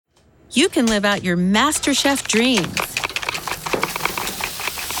you can live out your MasterChef dreams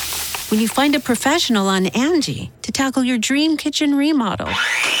when you find a professional on Angie to tackle your dream kitchen remodel.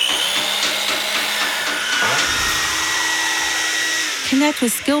 Connect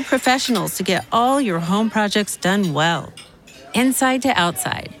with skilled professionals to get all your home projects done well. Inside to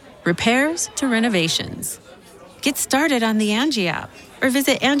outside, repairs to renovations. Get started on the Angie app or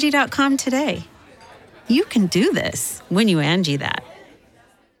visit Angie.com today. You can do this when you Angie that.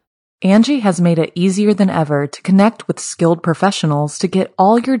 Angie has made it easier than ever to connect with skilled professionals to get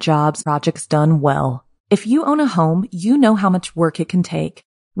all your jobs projects done well. If you own a home, you know how much work it can take,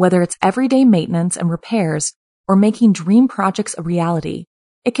 whether it's everyday maintenance and repairs or making dream projects a reality.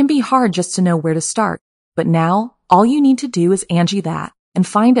 It can be hard just to know where to start, but now all you need to do is Angie that and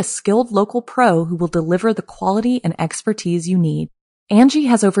find a skilled local pro who will deliver the quality and expertise you need. Angie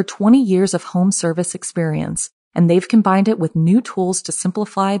has over 20 years of home service experience, and they've combined it with new tools to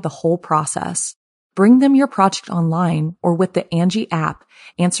simplify the whole process. Bring them your project online or with the Angie app,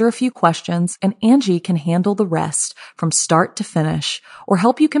 answer a few questions, and Angie can handle the rest from start to finish or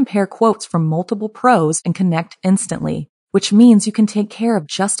help you compare quotes from multiple pros and connect instantly, which means you can take care of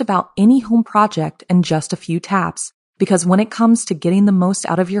just about any home project in just a few taps. Because when it comes to getting the most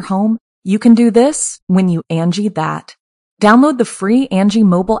out of your home, you can do this when you Angie that. Download the free Angie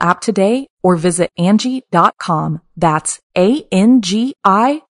mobile app today or visit Angie.com. That's ANGI.com.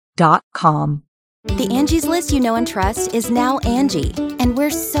 The Angie's List you know and trust is now Angie, and we're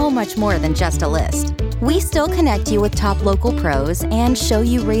so much more than just a list. We still connect you with top local pros and show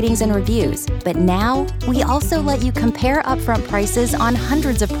you ratings and reviews, but now we also let you compare upfront prices on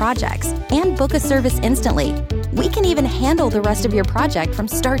hundreds of projects and book a service instantly. We can even handle the rest of your project from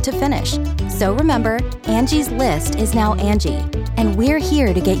start to finish. So remember, Angie's List is now Angie, and we're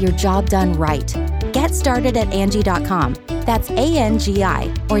here to get your job done right. Get started at Angie.com. That's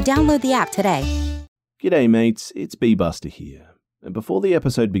ANGI, or download the app today. G'day mates, it's B-Buster here. And before the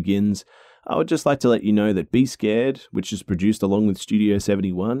episode begins, I would just like to let you know that Be Scared, which is produced along with Studio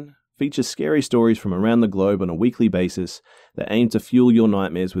 71, features scary stories from around the globe on a weekly basis that aim to fuel your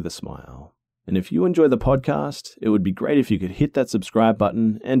nightmares with a smile. And if you enjoy the podcast, it would be great if you could hit that subscribe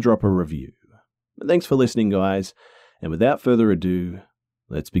button and drop a review. But thanks for listening, guys, and without further ado,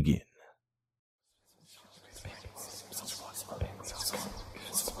 let's begin.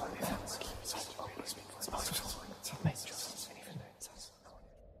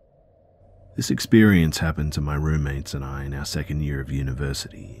 This experience happened to my roommates and I in our second year of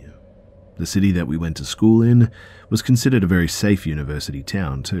university. The city that we went to school in was considered a very safe university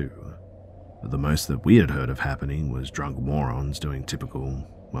town too. But the most that we had heard of happening was drunk morons doing typical,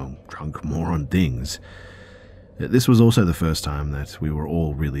 drunk moron things. This was also the first time that we were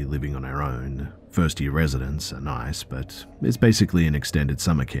all really living on our own. First-year residents are nice, but it's basically an extended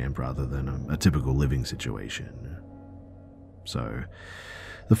summer camp rather than a typical living situation. So,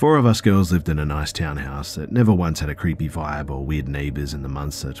 the four of us girls lived in a nice townhouse that never once had a creepy vibe or weird neighbours in the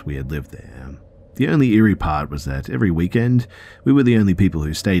months that we had lived there. The only eerie part was that every weekend, we were the only people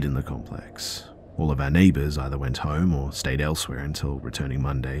who stayed in the complex. All of our neighbours either went home or stayed elsewhere until returning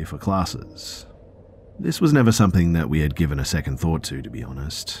Monday for classes. This was never something that we had given a second thought to be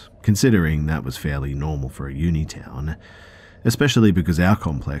honest, considering that was fairly normal for a uni town, especially because our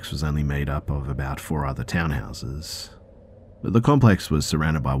complex was only made up of about 4 other townhouses. But the complex was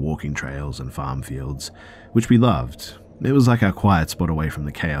surrounded by walking trails and farm fields, which we loved. It was like our quiet spot away from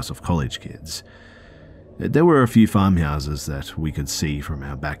the chaos of college kids. There were a few farmhouses that we could see from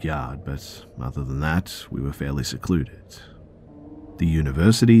our backyard, but other than that, we were fairly secluded. The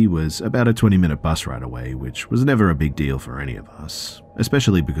university was about a 20-minute bus ride away, which was never a big deal for any of us,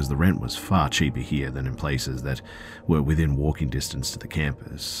 especially because the rent was far cheaper here than in places that were within walking distance to the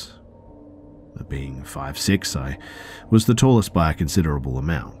campus. Being 5'6", I was the tallest by a considerable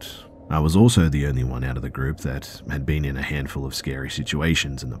amount. I was also the only one out of the group that had been in a handful of scary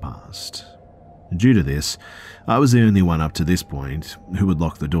situations in the past. Due to this, I was the only one up to this point who would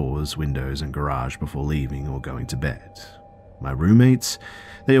lock the doors, windows, and garage before leaving or going to bed. My roommates,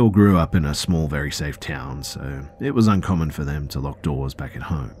 they all grew up in a small, very safe town, so it was uncommon for them to lock doors back at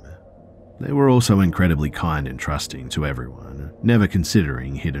home. They were also incredibly kind and trusting to everyone, never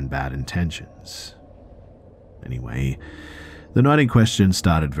considering hidden bad intentions. Anyway, the night in question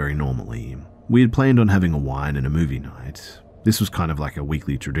started very normally. We had planned on having a wine and a movie night. This was kind of like a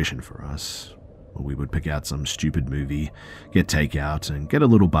weekly tradition for us. We would pick out some stupid movie, get takeout, and get a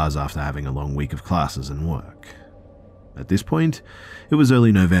little buzz after having a long week of classes and work. At this point, it was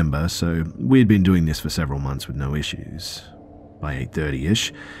early November, so we had been doing this for several months with no issues. By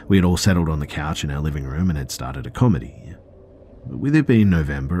 8:30ish, we had all settled on the couch in our living room and had started a comedy. With it being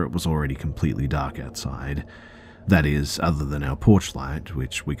November, it was already completely dark outside. That is, other than our porch light,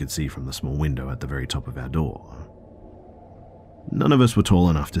 which we could see from the small window at the very top of our door. None of us were tall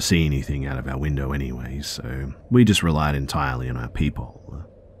enough to see anything out of our window anyway, so we just relied entirely on our peephole.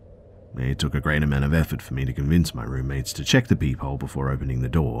 It took a great amount of effort for me to convince my roommates to check the peephole before opening the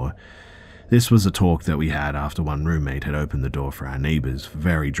door. This was a talk that we had after one roommate had opened the door for our neighbour's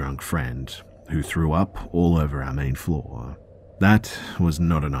very drunk friend, who threw up all over our main floor. That was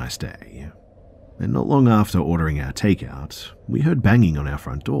not a nice day. And not long after ordering our takeout, we heard banging on our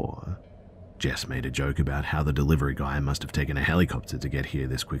front door. Jess made a joke about how the delivery guy must have taken a helicopter to get here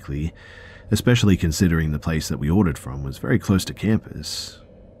this quickly, especially considering the place that we ordered from was very close to campus.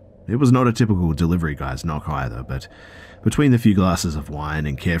 It was not a typical delivery guy's knock either, but between the few glasses of wine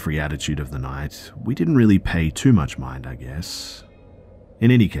and carefree attitude of the night, we didn't really pay too much mind, I guess.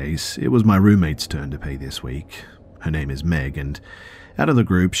 In any case, it was my roommate's turn to pay this week. Her name is Meg, and out of the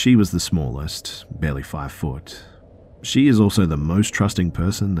group, she was the smallest, barely 5 foot. She is also the most trusting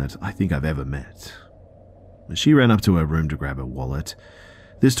person that I think I've ever met. She ran up to her room to grab her wallet.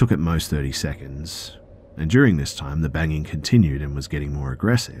 This took at most 30 seconds, and during this time the banging continued and was getting more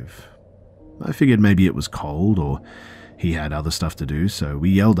aggressive. I figured maybe it was cold or he had other stuff to do, so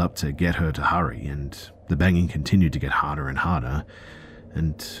we yelled up to get her to hurry, and the banging continued to get harder and harder,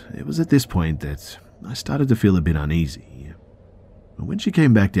 and it was at this point that I started to feel a bit uneasy. When she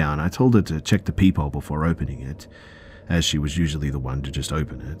came back down, I told her to check the peephole before opening it, as she was usually the one to just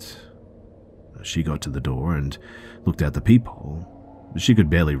open it. She got to the door and looked out the peephole. She could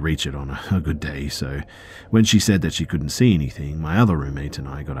barely reach it on a good day, so when she said that she couldn't see anything, my other roommate and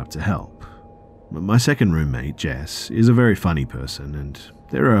I got up to help. My second roommate, Jess, is a very funny person, and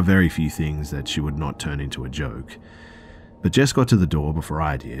there are very few things that she would not turn into a joke. But Jess got to the door before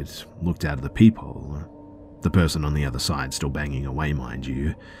I did, looked out of the peephole, the person on the other side still banging away, mind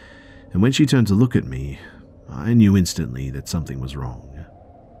you, and when she turned to look at me, I knew instantly that something was wrong.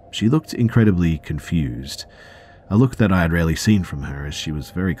 She looked incredibly confused, a look that I had rarely seen from her as she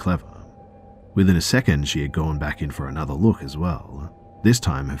was very clever. Within a second, she had gone back in for another look as well. This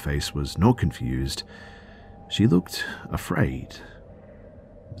time her face was not confused. She looked afraid.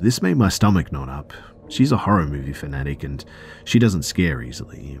 This made my stomach knot up. She's a horror movie fanatic and she doesn't scare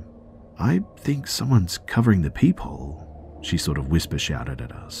easily. "I think someone's covering the peephole," she sort of whisper shouted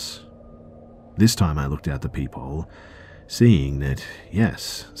at us. This time I looked out the peephole, seeing that,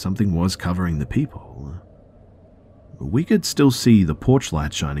 yes, something was covering the peephole. We could still see the porch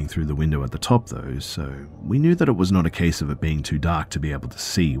light shining through the window at the top though, so we knew that it was not a case of it being too dark to be able to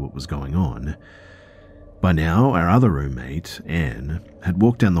see what was going on. By now, our other roommate, Anne, had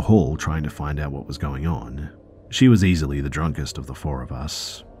walked down the hall trying to find out what was going on. She was easily the drunkest of the 4 of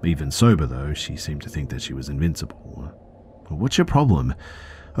us. Even sober though, she seemed to think that she was invincible. "What's your problem?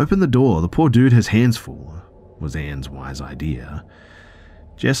 Open the door, the poor dude has hands full," was Anne's wise idea.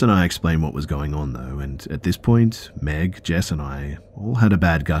 Jess and I explained what was going on though, and at this point, Meg, Jess and I all had a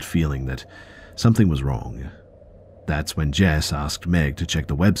bad gut feeling that something was wrong. That's when Jess asked Meg to check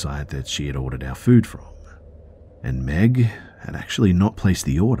the website that she had ordered our food from. And Meg had actually not placed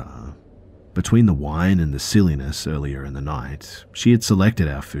the order. Between the wine and the silliness earlier in the night, she had selected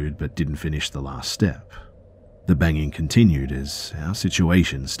our food but didn't finish the last step. The banging continued as our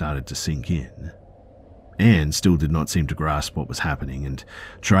situation started to sink in. Anne still did not seem to grasp what was happening and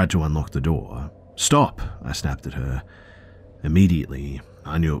tried to unlock the door. "Stop!" I snapped at her. Immediately,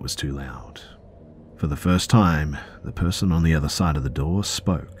 I knew it was too loud. For the first time, the person on the other side of the door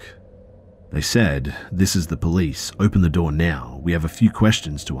spoke. They said, "This is the police. Open the door now. We have a few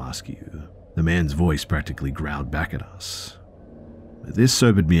questions to ask you." The man's voice practically growled back at us. This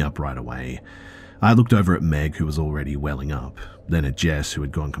sobered me up right away. I looked over at Meg, who was already welling up, then at Jess, who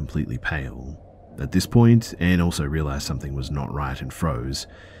had gone completely pale. At this point, Anne also realized something was not right and froze,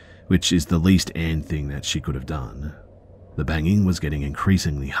 which is the least Anne thing that she could have done. The banging was getting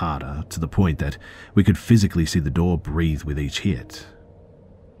increasingly harder, to the point that we could physically see the door breathe with each hit.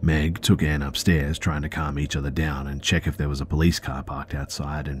 Meg took Anne upstairs, trying to calm each other down and check if there was a police car parked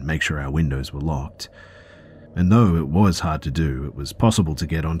outside and make sure our windows were locked. And though it was hard to do, it was possible to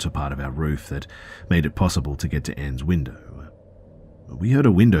get onto part of our roof that made it possible to get to Anne's window. We heard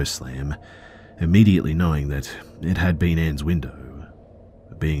a window slam, immediately knowing that it had been Anne's window.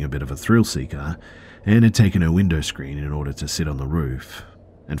 Being a bit of a thrill-seeker, Anne had taken her window screen in order to sit on the roof,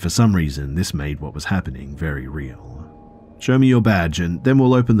 and for some reason this made what was happening very real. "Show me your badge and then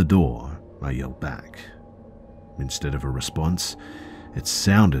we'll open the door," I yelled back. Instead of a response, it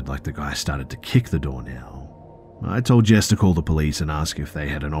sounded like the guy started to kick the door now. I told Jess to call the police and ask if they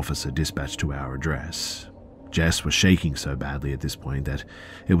had an officer dispatched to our address. Jess was shaking so badly at this point that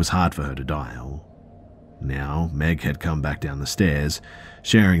it was hard for her to dial. Now, Meg had come back down the stairs,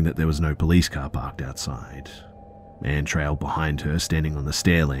 sharing that there was no police car parked outside. Anne trailed behind her, standing on the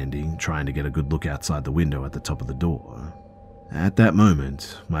stair landing, trying to get a good look outside the window at the top of the door. At that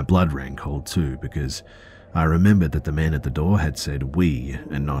moment, my blood ran cold too, because I remembered that the man at the door had said we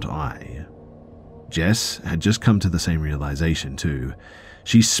and not I. Jess had just come to the same realization too.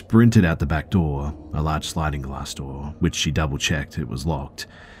 She sprinted out the back door, a large sliding glass door, which she double-checked it was locked,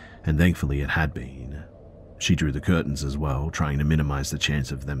 and thankfully it had been. She drew the curtains as well, trying to minimize the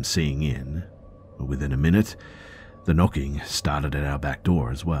chance of them seeing in. Within a minute, the knocking started at our back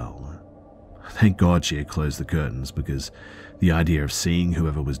door as well. Thank God she had closed the curtains, because the idea of seeing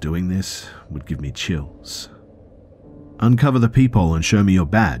whoever was doing this would give me chills. "Uncover the peephole and show me your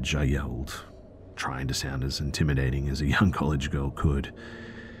badge," I yelled, trying to sound as intimidating as a young college girl could.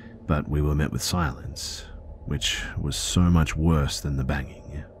 But we were met with silence, which was so much worse than the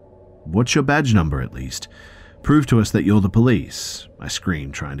banging. "What's your badge number at least? Prove to us that you're the police," I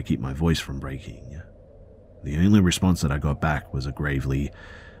screamed, trying to keep my voice from breaking. The only response that I got back was a gravely,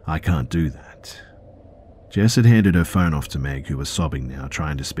 "I can't do that." Jess had handed her phone off to Meg, who was sobbing now,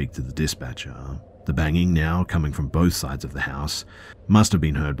 trying to speak to the dispatcher. The banging, now coming from both sides of the house, must have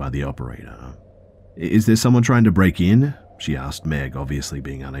been heard by the operator. "Is there someone trying to break in?" she asked Meg, obviously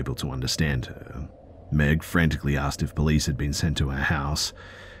being unable to understand her. Meg frantically asked if police had been sent to her house.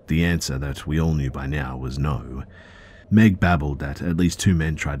 The answer that we all knew by now was no. Meg babbled that at least 2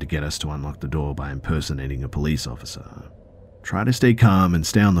 men tried to get us to unlock the door by impersonating a police officer. "Try to stay calm and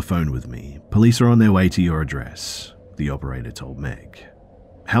stay on the phone with me. Police are on their way to your address," the operator told Meg.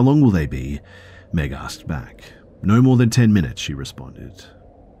 "How long will they be?" Meg asked back. "No more than 10 minutes, she responded.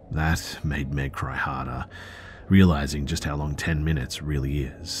 That made Meg cry harder, realizing just how long 10 minutes really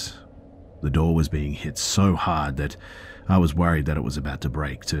is. The door was being hit so hard that I was worried that it was about to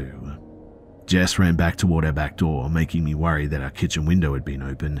break too. Jess ran back toward our back door, making me worry that our kitchen window had been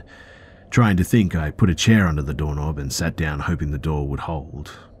open. Trying to think, I put a chair under the doorknob and sat down, hoping the door would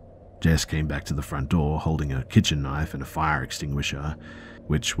hold. Jess came back to the front door, holding a kitchen knife and a fire extinguisher,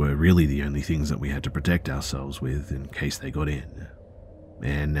 which were really the only things that we had to protect ourselves with in case they got in.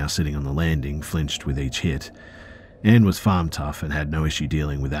 Anne, now sitting on the landing, flinched with each hit. Anne was farm tough and had no issue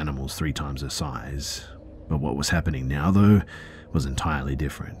dealing with animals 3 times her size. But what was happening now, though, was entirely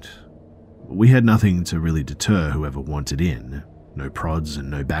different. We had nothing to really deter whoever wanted in. No prods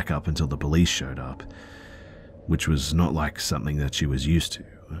and no backup until the police showed up, which was not like something that she was used to.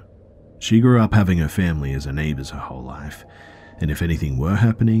 She grew up having her family as her neighbors her whole life, and if anything were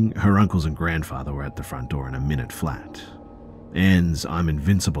happening, her uncles and grandfather were at the front door in a minute flat. Anne's "I'm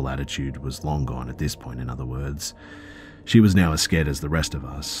invincible" attitude was long gone at this point, in other words. She was now as scared as the rest of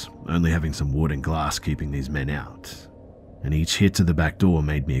us, only having some wood and glass keeping these men out. And each hit to the back door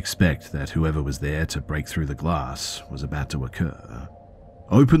made me expect that whoever was there to break through the glass was about to occur.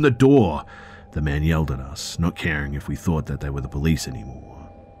 "Open the door!" the man yelled at us, not caring if we thought that they were the police anymore.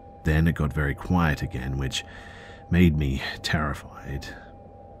 Then it got very quiet again, which made me terrified.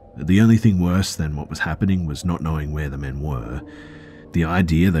 The only thing worse than what was happening was not knowing where the men were. The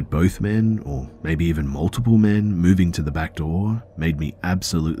idea that both men, or maybe even multiple men, moving to the back door made me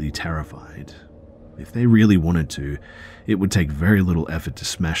absolutely terrified. If they really wanted to, it would take very little effort to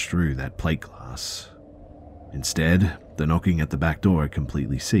smash through that plate glass. Instead, the knocking at the back door had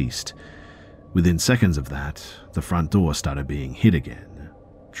completely ceased. Within seconds of that, the front door started being hit again.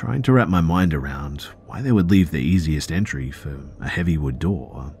 Trying to wrap my mind around why they would leave the easiest entry for a heavy wood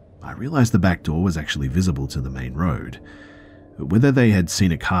door, I realized the back door was actually visible to the main road. Whether they had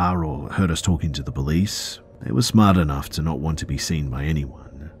seen a car or heard us talking to the police, they were smart enough to not want to be seen by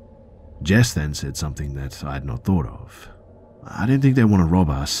anyone. Jess then said something that I had not thought of. "I don't think they want to rob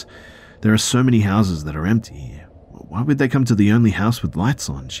us. There are so many houses that are empty. Why would they come to the only house with lights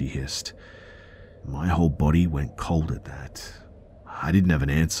on?" she hissed. My whole body went cold at that. I didn't have an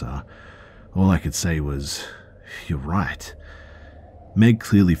answer. All I could say was, "You're right." Meg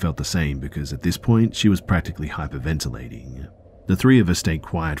clearly felt the same because at this point she was practically hyperventilating. The 3 of us stayed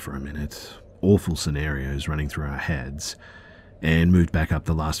quiet for a minute, awful scenarios running through our heads. Anne moved back up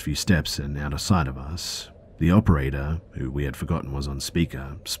the last few steps and out of sight of us. The operator, who we had forgotten was on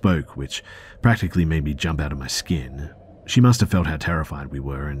speaker, spoke, which practically made me jump out of my skin. She must have felt how terrified we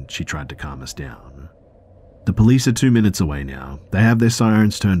were, and she tried to calm us down. "The police are 2 minutes away now. They have their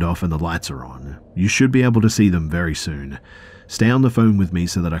sirens turned off and the lights are on. You should be able to see them very soon. Stay on the phone with me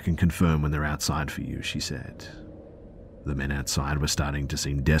so that I can confirm when they're outside for you," she said. The men outside were starting to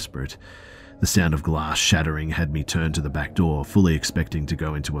seem desperate. The sound of glass shattering had me turn to the back door, fully expecting to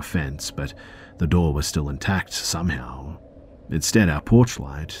go into a fence, but The door was still intact somehow. Instead, our porch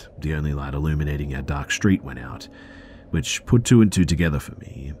light, the only light illuminating our dark street, went out, which put two and two together for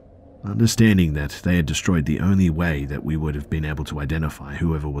me. Understanding that they had destroyed the only way that we would have been able to identify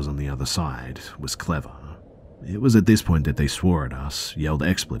whoever was on the other side was clever. It was at this point that they swore at us, yelled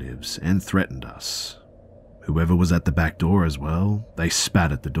expletives, and threatened us. Whoever was at the back door as well, they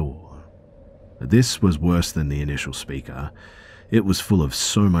spat at the door. This was worse than the initial speaker. It was full of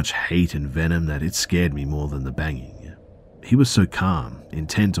so much hate and venom that it scared me more than the banging. He was so calm,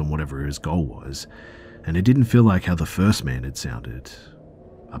 intent on whatever his goal was, and it didn't feel like how the first man had sounded.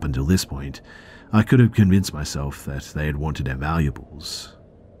 Up until this point, I could have convinced myself that they had wanted our valuables,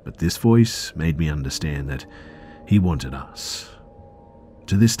 but this voice made me understand that he wanted us.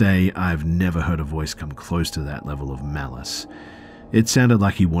 To this day, I've never heard a voice come close to that level of malice. It sounded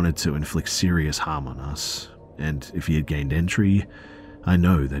like he wanted to inflict serious harm on us, and if he had gained entry, I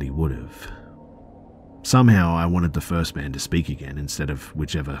know that he would have. Somehow, I wanted the first man to speak again instead of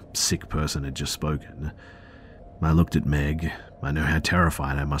whichever sick person had just spoken. I looked at Meg. I know how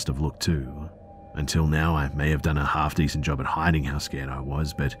terrified I must have looked too. Until now, I may have done a half-decent job at hiding how scared I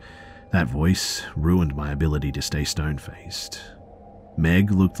was, but that voice ruined my ability to stay stone-faced.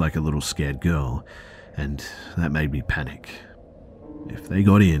 Meg looked like a little scared girl, and that made me panic. If they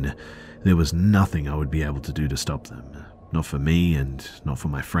got in, there was nothing I would be able to do to stop them. Not for me, and not for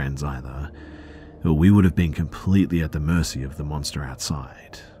my friends either. We would have been completely at the mercy of the monster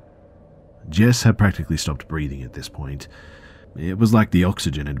outside. Jess had practically stopped breathing at this point. It was like the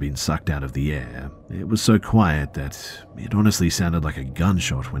oxygen had been sucked out of the air. It was so quiet that it honestly sounded like a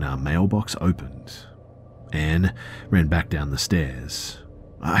gunshot when our mailbox opened. Anne ran back down the stairs.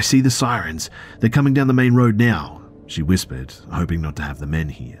 "I see the sirens. They're coming down the main road now," she whispered, hoping not to have the men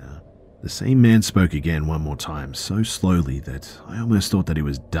hear. The same man spoke again one more time, so slowly that I almost thought that he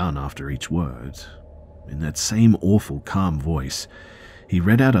was done after each word. In that same awful, calm voice, he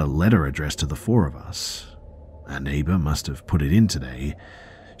read out a letter addressed to the four of us. Our neighbor must have put it in today.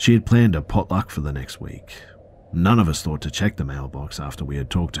 She had planned a potluck for the next week. None of us thought to check the mailbox after we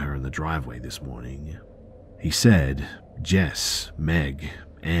had talked to her in the driveway this morning. He said, "Jess, Meg,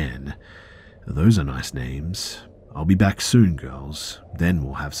 Anne. Those are nice names. I'll be back soon, girls. Then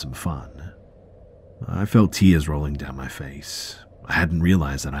we'll have some fun." I felt tears rolling down my face. I hadn't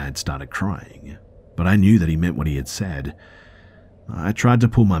realized that I had started crying, but I knew that he meant what he had said. I tried to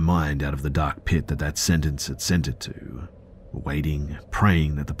pull my mind out of the dark pit that sentence had sent it to, waiting,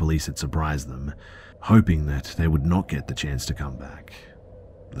 praying that the police had surprised them, hoping that they would not get the chance to come back.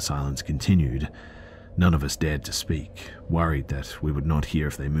 The silence continued. None of us dared to speak, worried that we would not hear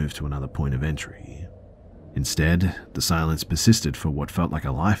if they moved to another point of entry. Instead, the silence persisted for what felt like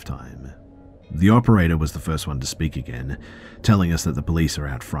a lifetime. The operator was the first one to speak again, telling us that the police are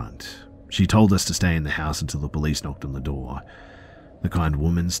out front. She told us to stay in the house until the police knocked on the door. The kind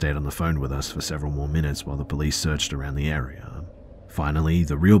woman stayed on the phone with us for several more minutes while the police searched around the area. Finally,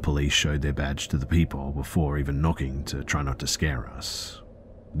 the real police showed their badge to the people before even knocking to try not to scare us.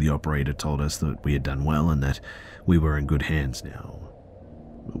 The operator told us that we had done well and that we were in good hands now.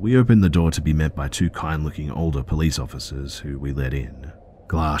 We opened the door to be met by two kind-looking older police officers who we let in.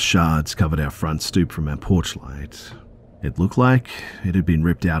 Glass shards covered our front stoop from our porch light. It looked like it had been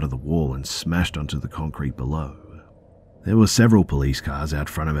ripped out of the wall and smashed onto the concrete below. There were several police cars out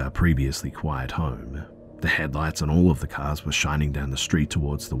front of our previously quiet home. The headlights on all of the cars were shining down the street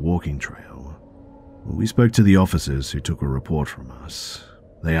towards the walking trail. We spoke to the officers who took a report from us.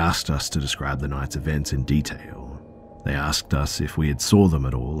 They asked us to describe the night's events in detail. They asked us if we had saw them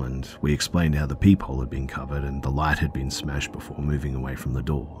at all, and we explained how the peephole had been covered and the light had been smashed before moving away from the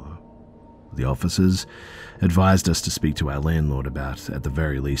door. The officers advised us to speak to our landlord about, at the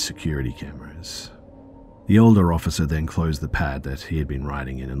very least, security cameras. The older officer then closed the pad that he had been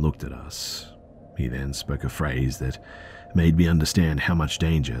writing in and looked at us. He then spoke a phrase that made me understand how much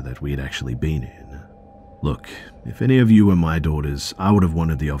danger that we had actually been in. "Look, if any of you were my daughters, I would have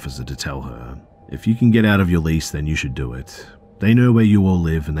wanted the officer to tell her, if you can get out of your lease, then you should do it. They know where you all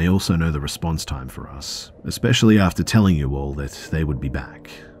live and they also know the response time for us, especially after telling you all that they would be back."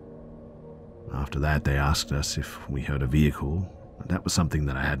 After that, they asked us if we heard a vehicle. That was something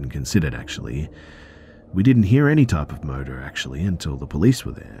that I hadn't considered, actually. We didn't hear any type of motor, actually, until the police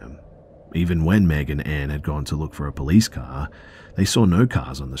were there. Even when Meg and Anne had gone to look for a police car, they saw no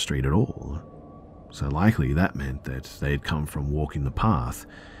cars on the street at all. So likely that meant that they had come from walking the path,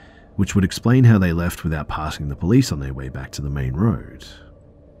 which would explain how they left without passing the police on their way back to the main road.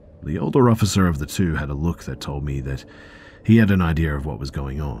 The older officer of the two had a look that told me that he had an idea of what was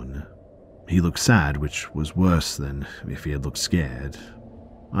going on. He looked sad, which was worse than if he had looked scared.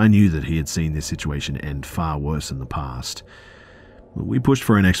 I knew that he had seen this situation end far worse in the past. We pushed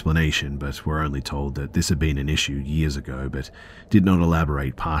for an explanation, but were only told that this had been an issue years ago, but did not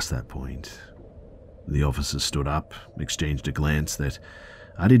elaborate past that point. The officer stood up, exchanged a glance that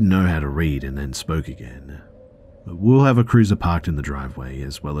I didn't know how to read, and then spoke again. We'll have a cruiser parked in the driveway,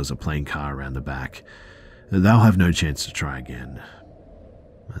 as well as a plain car around the back. They'll have no chance to try again.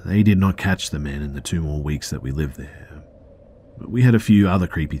 They did not catch the men in the 2 more weeks that we lived there. We had a few other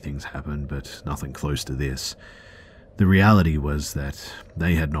creepy things happen, but nothing close to this. The reality was that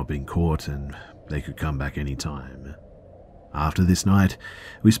they had not been caught and they could come back any time. After this night,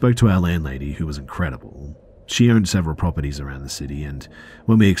 we spoke to our landlady, who was incredible. She owned several properties around the city, and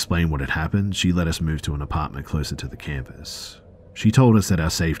when we explained what had happened, she let us move to an apartment closer to the campus. She told us that our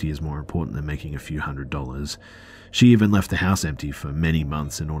safety is more important than making a few $100s. She even left the house empty for many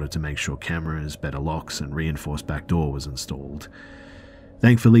months in order to make sure cameras, better locks, and reinforced back door was installed.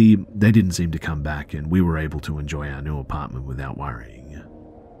 Thankfully, they didn't seem to come back, and we were able to enjoy our new apartment without worrying.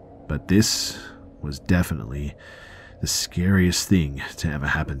 But this was definitely the scariest thing to ever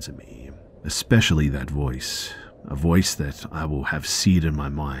happen to me, especially that voice, a voice that I will have seared in my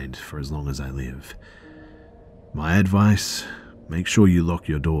mind for as long as I live. My advice, make sure you lock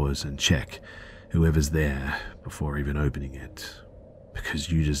your doors and check whoever's there before even opening it,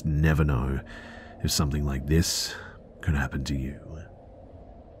 because you just never know if something like this could happen to you.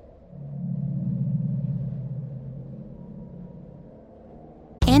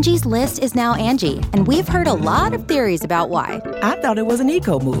 Angie's List is now Angie, and we've heard a lot of theories about why. I thought it was an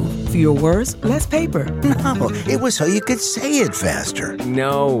eco move. Fewer words, less paper. No, it was so you could say it faster.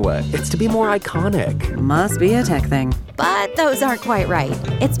 No, it's to be more iconic. Must be a tech thing. But those aren't quite right.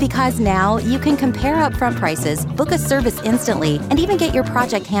 It's because now you can compare upfront prices, book a service instantly, and even get your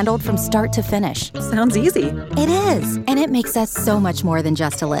project handled from start to finish. Sounds easy. It is, and it makes us so much more than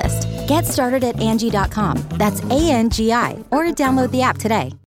just a list. Get started at Angie.com. That's ANGI, or download the app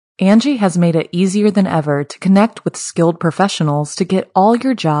today. Angie has made it easier than ever to connect with skilled professionals to get all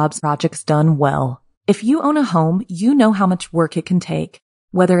your jobs projects done well. If you own a home, you know how much work it can take,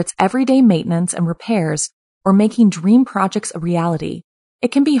 whether it's everyday maintenance and repairs or making dream projects a reality. It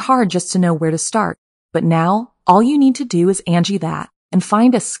can be hard just to know where to start, but now all you need to do is Angie that and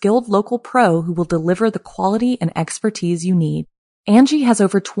find a skilled local pro who will deliver the quality and expertise you need. Angie has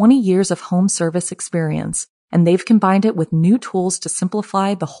over 20 years of home service experience, and they've combined it with new tools to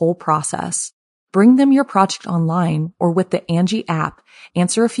simplify the whole process. Bring them your project online or with the Angie app,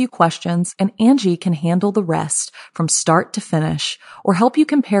 answer a few questions, and Angie can handle the rest from start to finish, or help you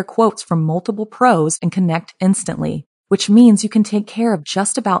compare quotes from multiple pros and connect instantly, which means you can take care of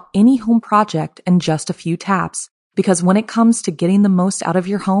just about any home project in just a few taps. Because when it comes to getting the most out of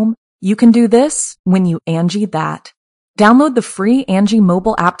your home, you can do this when you Angie that. Download the free Angie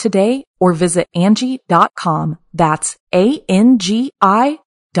mobile app today or visit Angie.com. That's ANGI.com.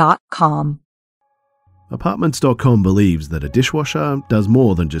 Apartments.com believes that a dishwasher does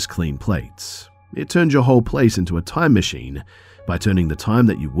more than just clean plates. It turns your whole place into a time machine by turning the time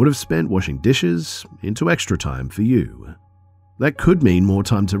that you would have spent washing dishes into extra time for you. That could mean more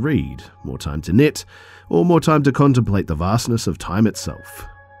time to read, more time to knit, or more time to contemplate the vastness of time itself.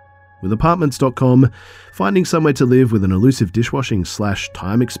 With Apartments.com, finding somewhere to live with an elusive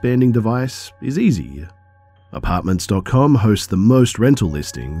dishwashing/time-expanding device is easy. Apartments.com hosts the most rental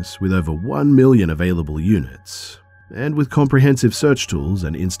listings with over 1 million available units. And with comprehensive search tools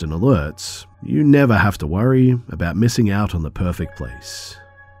and instant alerts, you never have to worry about missing out on the perfect place.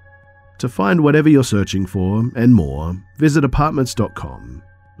 To find whatever you're searching for and more, visit Apartments.com,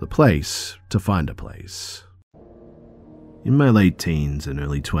 the place to find a place. In my late teens and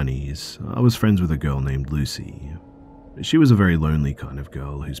early 20s, I was friends with a girl named Lucy. She was a very lonely kind of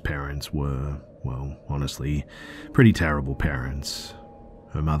girl whose parents were, well, honestly, pretty terrible parents.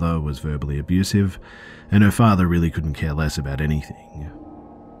 Her mother was verbally abusive, and her father really couldn't care less about anything.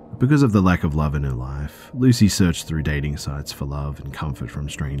 Because of the lack of love in her life, Lucy searched through dating sites for love and comfort from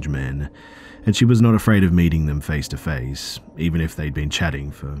strange men, and she was not afraid of meeting them face to face, even if they'd been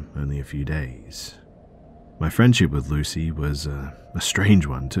chatting for only a few days. My friendship with Lucy was a strange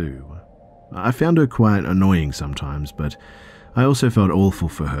one too. I found her quite annoying sometimes, but I also felt awful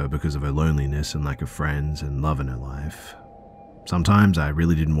for her because of her loneliness and lack of friends and love in her life. Sometimes I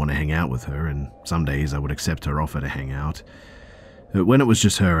really didn't want to hang out with her, and some days I would accept her offer to hang out. When it was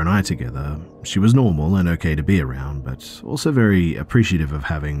just her and I together, she was normal and okay to be around, but also very appreciative of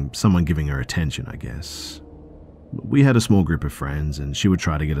having someone giving her attention, I guess. We had a small group of friends, and she would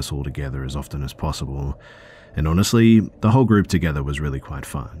try to get us all together as often as possible, and honestly, the whole group together was really quite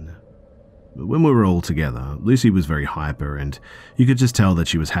fun. When we were all together, Lucy was very hyper, and you could just tell that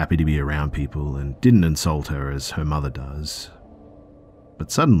she was happy to be around people and didn't insult her as her mother does.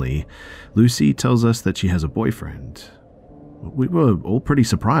 But suddenly, Lucy tells us that she has a boyfriend. We were all pretty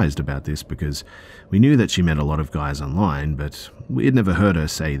surprised about this because we knew that she met a lot of guys online, but we had never heard her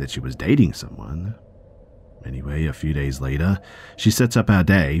say that she was dating someone. Anyway, a few days later, she sets up our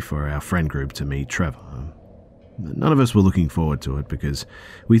day for our friend group to meet Trevor. None of us were looking forward to it because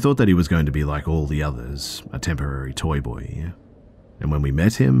we thought that he was going to be like all the others, a temporary toy boy. And when we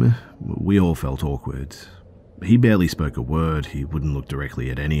met him, we all felt awkward. He barely spoke a word, he wouldn't look directly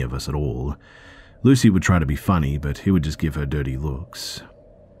at any of us at all. Lucy would try to be funny, but he would just give her dirty looks.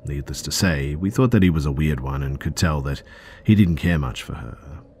 Needless to say, we thought that he was a weird one and could tell that he didn't care much for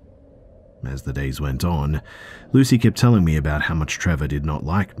her. As the days went on, Lucy kept telling me about how much Trevor did not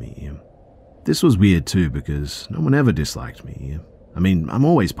like me. This was weird too because no one ever disliked me. I mean, I'm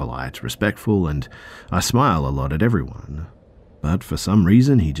always polite, respectful, and I smile a lot at everyone. But for some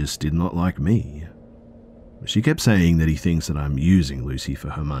reason, he just did not like me. She kept saying that he thinks that I'm using Lucy for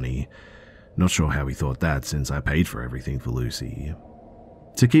her money. Not sure how he thought that since I paid for everything for Lucy.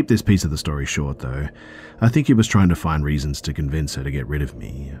 To keep this piece of the story short though, I think he was trying to find reasons to convince her to get rid of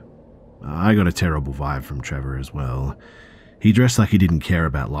me. I got a terrible vibe from Trevor as well. He dressed like he didn't care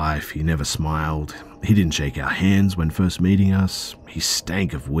about life, he never smiled, he didn't shake our hands when first meeting us, he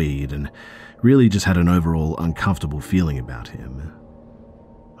stank of weed and really just had an overall uncomfortable feeling about him.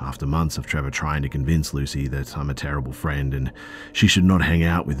 After months of Trevor trying to convince Lucy that I'm a terrible friend and she should not hang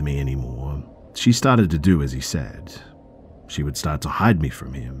out with me anymore, she started to do as he said. She would start to hide me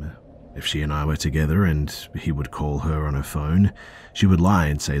from him. If she and I were together and he would call her on her phone, she would lie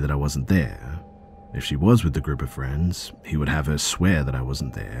and say that I wasn't there. If she was with the group of friends, he would have her swear that I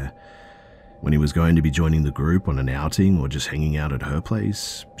wasn't there. When he was going to be joining the group on an outing or just hanging out at her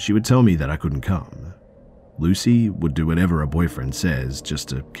place, she would tell me that I couldn't come. Lucy would do whatever a boyfriend says just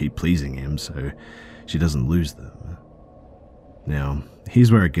to keep pleasing him so she doesn't lose them. Now,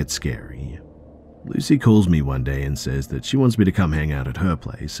 here's where it gets scary. Lucy calls me one day and says that she wants me to come hang out at her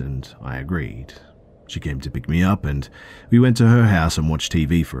place, and I agreed. She came to pick me up and we went to her house and watched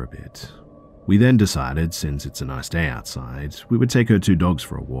TV for a bit. We then decided, since it's a nice day outside, we would take her 2 dogs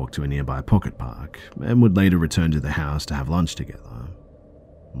for a walk to a nearby pocket park and would later return to the house to have lunch together.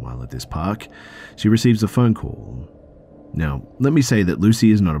 While at this park, she receives a phone call. Now, let me say that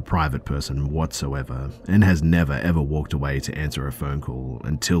Lucy is not a private person whatsoever and has never ever walked away to answer a phone call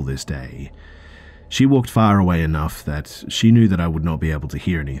until this day. She walked far away enough that she knew that I would not be able to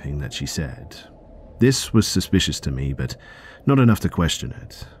hear anything that she said. This was suspicious to me, but not enough to question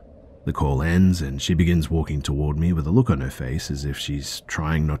it. The call ends and she begins walking toward me with a look on her face as if she's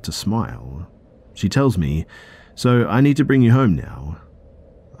trying not to smile. She tells me, "So I need to bring you home now."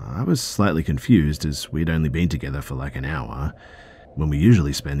 I was slightly confused as we'd only been together for like an hour, when we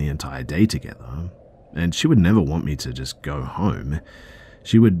usually spend the entire day together, and she would never want me to just go home.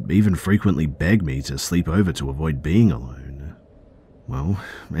 She would even frequently beg me to sleep over to avoid being alone. Well,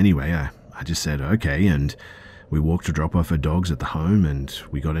 anyway, I just said okay, and we walked to drop off her dogs at the home, and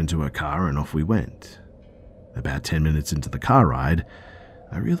we got into her car and off we went. About 10 minutes into the car ride,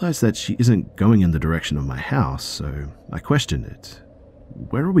 I realized that she isn't going in the direction of my house, so I questioned it.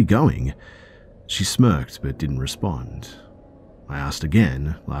 "Where are we going?" She smirked but didn't respond. I asked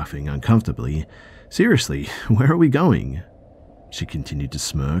again, laughing uncomfortably, "Seriously, where are we going?" She continued to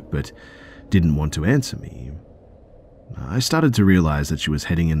smirk but didn't want to answer me. I started to realize that she was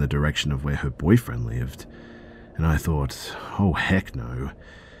heading in the direction of where her boyfriend lived, and I thought, oh heck no.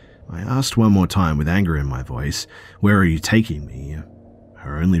 I asked one more time with anger in my voice, "Where are you taking me?"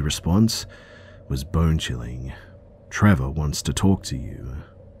 Her only response was bone-chilling. "Trevor wants to talk to you."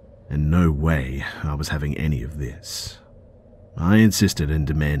 And no way I was having any of this. I insisted and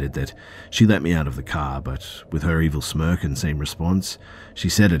demanded that she let me out of the car, but with her evil smirk and same response, she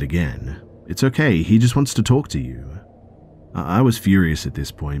said it again. "It's okay, he just wants to talk to you." I was furious at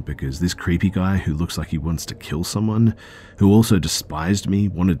this point because this creepy guy who looks like he wants to kill someone, who also despised me,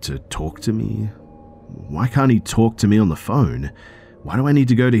 wanted to talk to me. Why can't he talk to me on the phone? Why do I need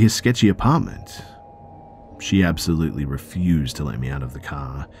to go to his sketchy apartment? She absolutely refused to let me out of the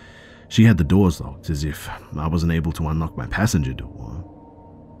car. She had the doors locked as if I wasn't able to unlock my passenger door.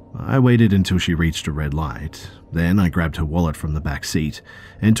 I waited until she reached a red light. Then I grabbed her wallet from the back seat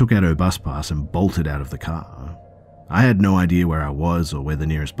and took out her bus pass and bolted out of the car. I had no idea where I was or where the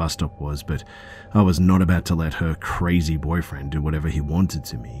nearest bus stop was, but I was not about to let her crazy boyfriend do whatever he wanted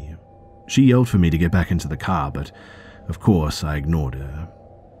to me. She yelled for me to get back into the car, but of course I ignored her.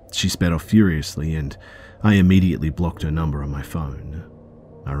 She sped off furiously and I immediately blocked her number on my phone.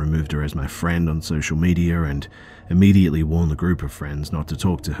 I removed her as my friend on social media and immediately warned the group of friends not to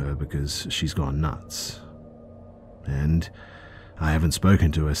talk to her because she's gone nuts. And I haven't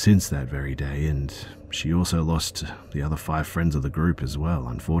spoken to her since that very day, and she also lost the other 5 friends of the group as well,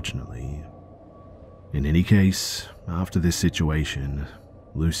 unfortunately. In any case, after this situation,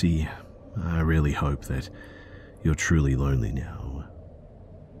 Lucy, I really hope that you're truly lonely now.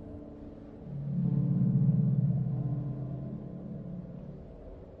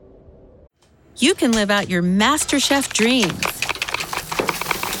 You can live out your MasterChef dreams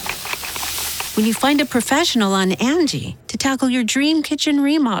when you find a professional on Angie to tackle your dream kitchen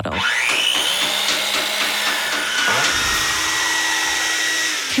remodel.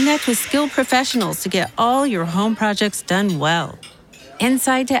 Connect with skilled professionals to get all your home projects done well.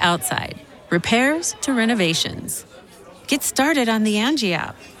 Inside to outside, repairs to renovations. Get started on the Angie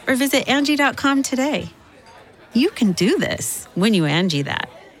app or visit Angie.com today. You can do this when you Angie that.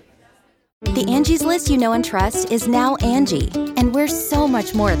 The Angie's List you know and trust is now Angie, and we're so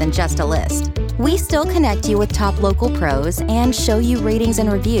much more than just a list. We still connect you with top local pros and show you ratings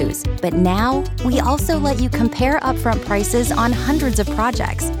and reviews, but now we also let you compare upfront prices on hundreds of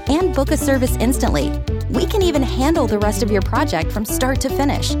projects and book a service instantly. We can even handle the rest of your project from start to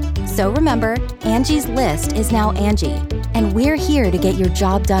finish. So remember, Angie's List is now Angie, and we're here to get your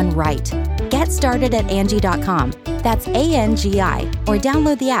job done right. Get started at Angie.com. That's ANGI, or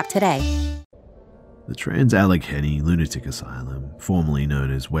download the app today. The Trans-Allegheny Lunatic Asylum, formerly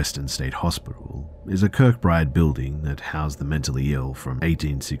known as Western State Hospital, is a Kirkbride building that housed the mentally ill from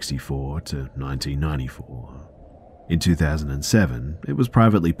 1864 to 1994. In 2007, it was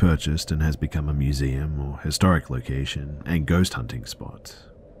privately purchased and has become a museum or historic location and ghost hunting spot.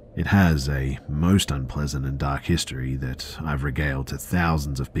 It has a most unpleasant and dark history that I've regaled to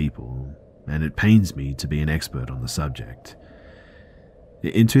thousands of people, and it pains me to be an expert on the subject.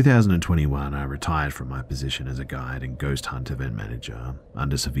 In 2021, I retired from my position as a guide and ghost hunt event manager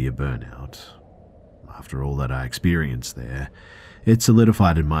under severe burnout. After all that I experienced there, it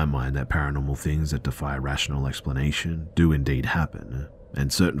solidified in my mind that paranormal things that defy rational explanation do indeed happen,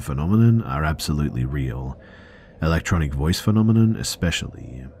 and certain phenomena are absolutely real, electronic voice phenomenon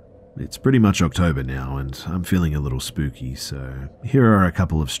especially. It's pretty much October now, and I'm feeling a little spooky, so here are a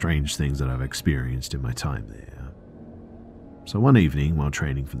couple of strange things that I've experienced in my time there. So one evening, while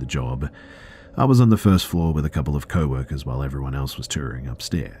training for the job, I was on the first floor with a couple of co-workers while everyone else was touring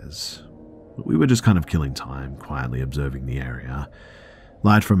upstairs. We were just kind of killing time, quietly observing the area.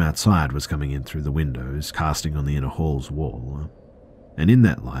 Light from outside was coming in through the windows, casting on the inner hall's wall. And in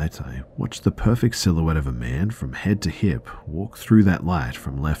that light, I watched the perfect silhouette of a man from head to hip walk through that light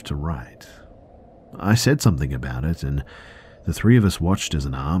from left to right. I said something about it, and the 3 of us watched as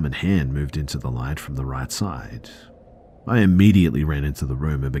an arm and hand moved into the light from the right side. I immediately ran into the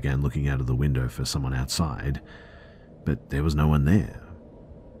room and began looking out of the window for someone outside, but there was no one there.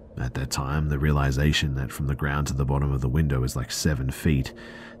 At that time, the realization that from the ground to the bottom of the window is like 7 feet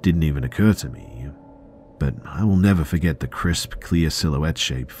didn't even occur to me, but I will never forget the crisp, clear silhouette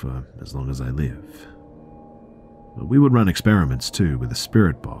shape for as long as I live. We would run experiments too with a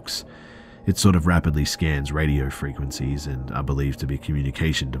spirit box. It sort of rapidly scans radio frequencies and are believed to be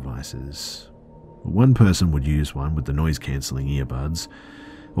communication devices. One person would use one with the noise-cancelling earbuds.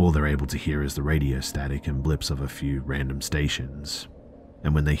 All they're able to hear is the radio static and blips of a few random stations.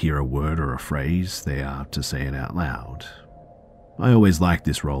 And when they hear a word or a phrase, they are to say it out loud. I always liked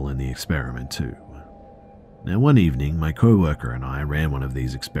this role in the experiment too. Now one evening, my co-worker and I ran one of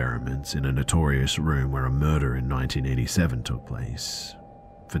these experiments in a notorious room where a murder in 1987 took place.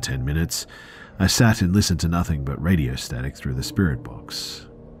 For 10 minutes, I sat and listened to nothing but radio static through the spirit box.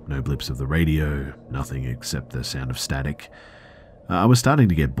 No blips of the radio, nothing except the sound of static. I was starting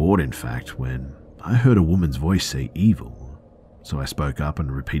to get bored, in fact, when I heard a woman's voice say evil. So I spoke up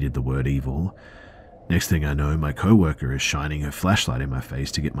and repeated the word evil. Next thing I know, my co-worker is shining her flashlight in my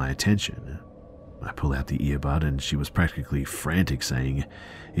face to get my attention. I pull out the earbud and she was practically frantic, saying,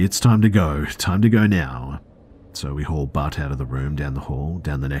 "It's time to go now." So we haul butt out of the room, down the hall,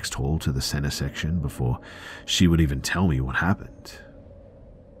 down the next hall to the center section before she would even tell me what happened.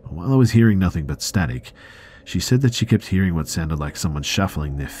 While I was hearing nothing but static, she said that she kept hearing what sounded like someone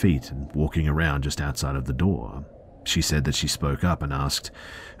shuffling their feet and walking around just outside of the door. She said that she spoke up and asked,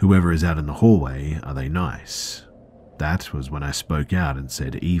 "Whoever is out in the hallway, are they nice?" That was when I spoke out and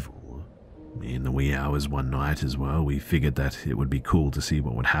said evil. In the wee hours one night as well, we figured that it would be cool to see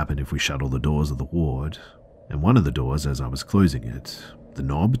what would happen if we shut all the doors of the ward. And one of the doors, as I was closing it, the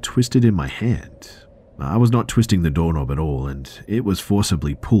knob twisted in my hand. I was not twisting the doorknob at all, and it was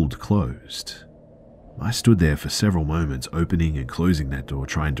forcibly pulled closed. I stood there for several moments, opening and closing that door,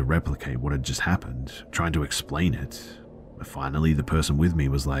 trying to replicate what had just happened, trying to explain it. Finally, the person with me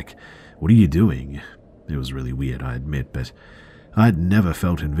was like, "What are you doing?" It was really weird, I admit, but I'd never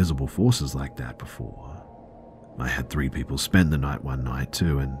felt invisible forces like that before. I had 3 people spend the night one night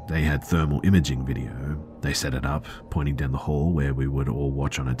too, and they had thermal imaging video. They set it up, pointing down the hall where we would all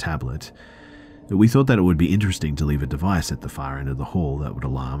watch on a tablet. We thought that it would be interesting to leave a device at the far end of the hall that would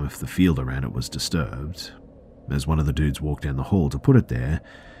alarm if the field around it was disturbed. As one of the dudes walked down the hall to put it there,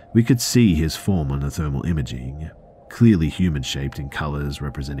 we could see his form on the thermal imaging, clearly human-shaped in colors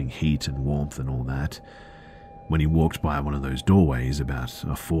representing heat and warmth and all that. When he walked by one of those doorways about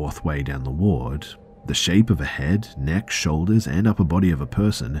a fourth way down the ward, the shape of a head, neck, shoulders, and upper body of a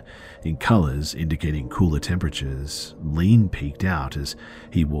person, in colors indicating cooler temperatures, lean peeked out as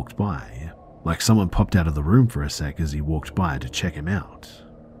he walked by, like someone popped out of the room for a sec as he walked by to check him out.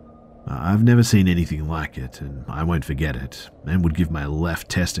 I've never seen anything like it, and I won't forget it, and would give my left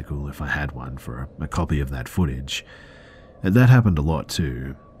testicle, if I had one, for a copy of that footage. And that happened a lot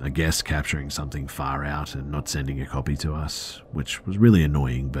too, a guest capturing something far out and not sending a copy to us, which was really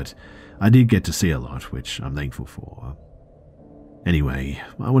annoying, but I did get to see a lot, which I'm thankful for. Anyway,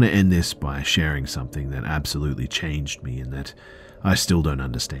 I want to end this by sharing something that absolutely changed me and that I still don't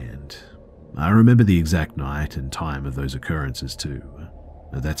understand. I remember the exact night and time of those occurrences too.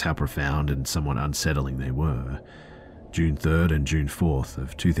 That's how profound and somewhat unsettling they were. June 3rd and June 4th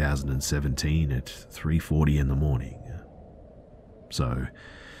of 2017 at 3:40 in the morning. So,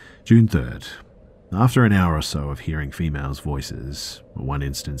 June 3rd. After an hour or so of hearing females' voices, one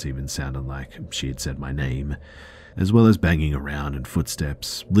instance even sounded like she had said my name, as well as banging around and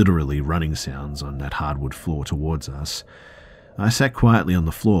footsteps, literally running sounds on that hardwood floor towards us, I sat quietly on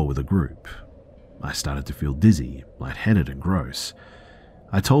the floor with a group. I started to feel dizzy, lightheaded and gross.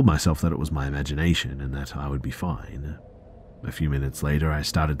 I told myself that it was my imagination and that I would be fine. A few minutes later, I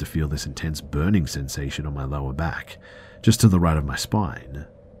started to feel this intense burning sensation on my lower back, just to the right of my spine.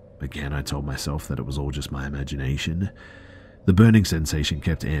 Again, I told myself that it was all just my imagination. The burning sensation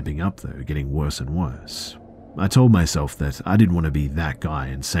kept amping up though, getting worse and worse. I told myself that I didn't want to be that guy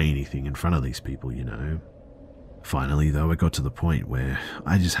and say anything in front of these people, you know. Finally, though, it got to the point where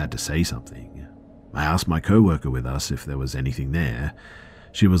I just had to say something. I asked my co-worker with us if there was anything there.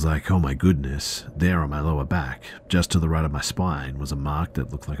 She was like, "Oh my goodness," there on my lower back, just to the right of my spine, was a mark that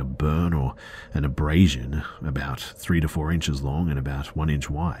looked like a burn or an abrasion, about 3 to 4 inches long and about 1 inch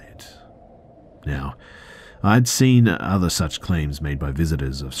wide. Now, I'd seen other such claims made by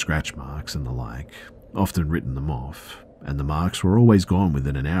visitors of scratch marks and the like, often written them off, and the marks were always gone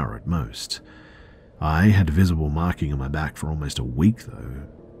within an hour at most. I had visible marking on my back for almost a week though.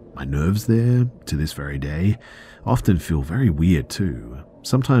 My nerves there, to this very day, often feel very weird too.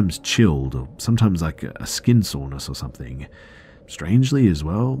 Sometimes chilled, or sometimes like a skin soreness or something. Strangely as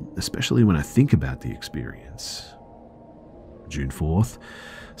well, especially when I think about the experience. June 4th,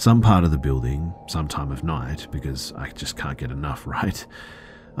 some part of the building, some time of night, because I just can't get enough, right?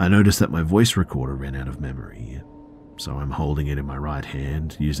 I noticed that my voice recorder ran out of memory. So I'm holding it in my right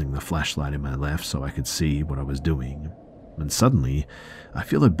hand, using the flashlight in my left so I could see what I was doing. And suddenly, I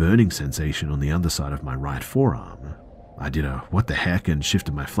feel a burning sensation on the underside of my right forearm. I did a what the heck and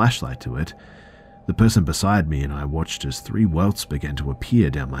shifted my flashlight to it. The person beside me and I watched as 3 welts began to appear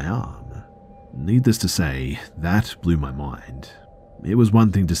down my arm. Needless to say, that blew my mind. It was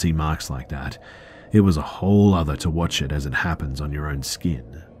one thing to see marks like that. It was a whole other to watch it as it happens on your own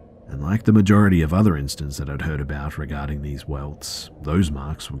skin. And like the majority of other instances that I'd heard about regarding these welts, those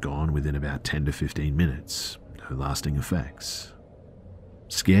marks were gone within about 10 to 15 minutes, no lasting effects.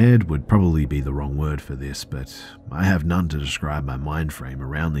 Scared would probably be the wrong word for this, but I have none to describe my mind frame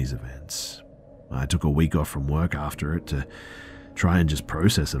around these events. I took a week off from work after it to try and just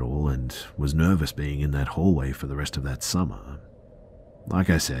process it all, and was nervous being in that hallway for the rest of that summer. Like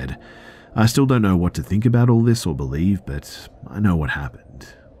I said, I still don't know what to think about all this or believe, but I know what happened.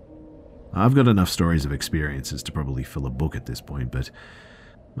 I've got enough stories of experiences to probably fill a book at this point, but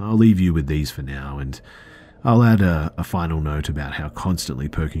I'll leave you with these for now, and I'll add a final note about how constantly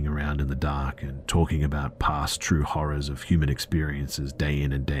poking around in the dark and talking about past true horrors of human experiences day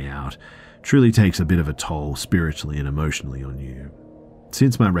in and day out truly takes a bit of a toll spiritually and emotionally on you.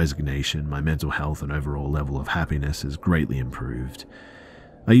 Since my resignation, my mental health and overall level of happiness has greatly improved.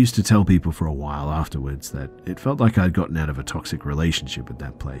 I used to tell people for a while afterwards that it felt like I'd gotten out of a toxic relationship at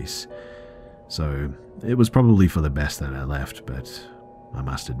that place. So it was probably for the best that I left, but I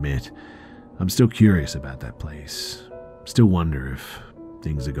must admit, I'm still curious about that place. Still wonder if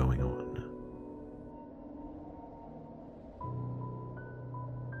things are going on.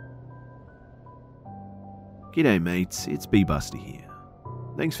 G'day mates, it's B-Buster here.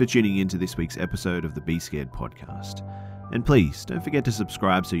 Thanks for tuning in to this week's episode of the Be Scared podcast. And please, don't forget to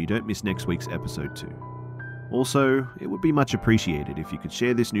subscribe so you don't miss next week's episode too. Also, it would be much appreciated if you could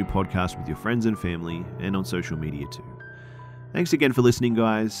share this new podcast with your friends and family and on social media too. Thanks again for listening,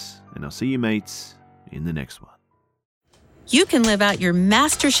 guys, and I'll see you mates in the next one. You can live out your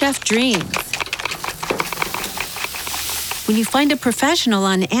MasterChef dreams when you find a professional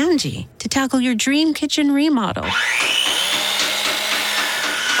on Angie to tackle your dream kitchen remodel.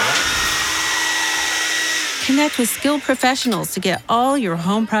 Connect with skilled professionals to get all your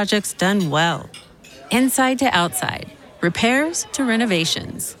home projects done well. Inside to outside, repairs to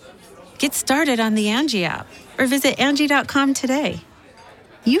renovations. Get started on the Angie app or visit Angie.com today.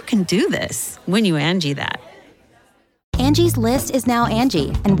 You can do this when you Angie that. Angie's List is now Angie,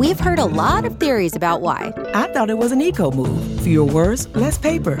 and we've heard a lot of theories about why. I thought it was an eco move. Fewer words, less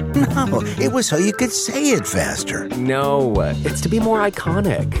paper. No, it was so you could say it faster. No, it's to be more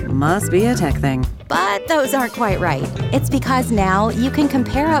iconic. Must be a tech thing. But those aren't quite right. It's because now you can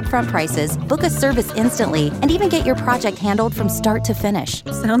compare upfront prices, book a service instantly, and even get your project handled from start to finish.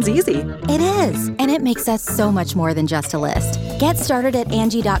 Sounds easy. It is, and it makes us so much more than just a list. Get started at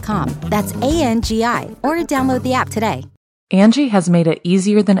Angie.com. That's ANGI, or download the app today. Angie has made it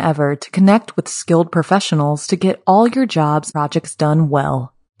easier than ever to connect with skilled professionals to get all your jobs projects done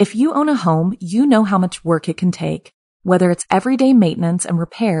well. If you own a home, you know how much work it can take, whether it's everyday maintenance and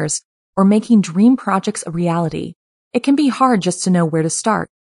repairs or making dream projects a reality. It can be hard just to know where to start,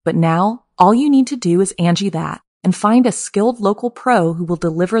 but now all you need to do is Angie that and find a skilled local pro who will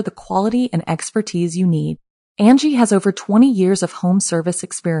deliver the quality and expertise you need. Angie has over 20 years of home service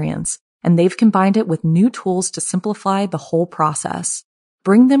experience, and they've combined it with new tools to simplify the whole process.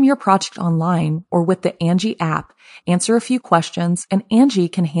 Bring them your project online or with the Angie app, answer a few questions, and Angie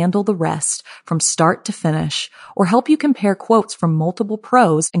can handle the rest from start to finish or help you compare quotes from multiple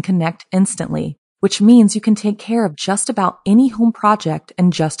pros and connect instantly, which means you can take care of just about any home project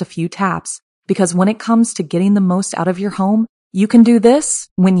in just a few taps. Because when it comes to getting the most out of your home, you can do this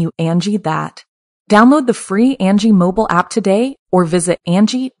when you Angie that. Download the free Angie mobile app today or visit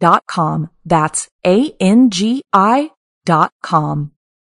Angie.com. That's ANGI.com.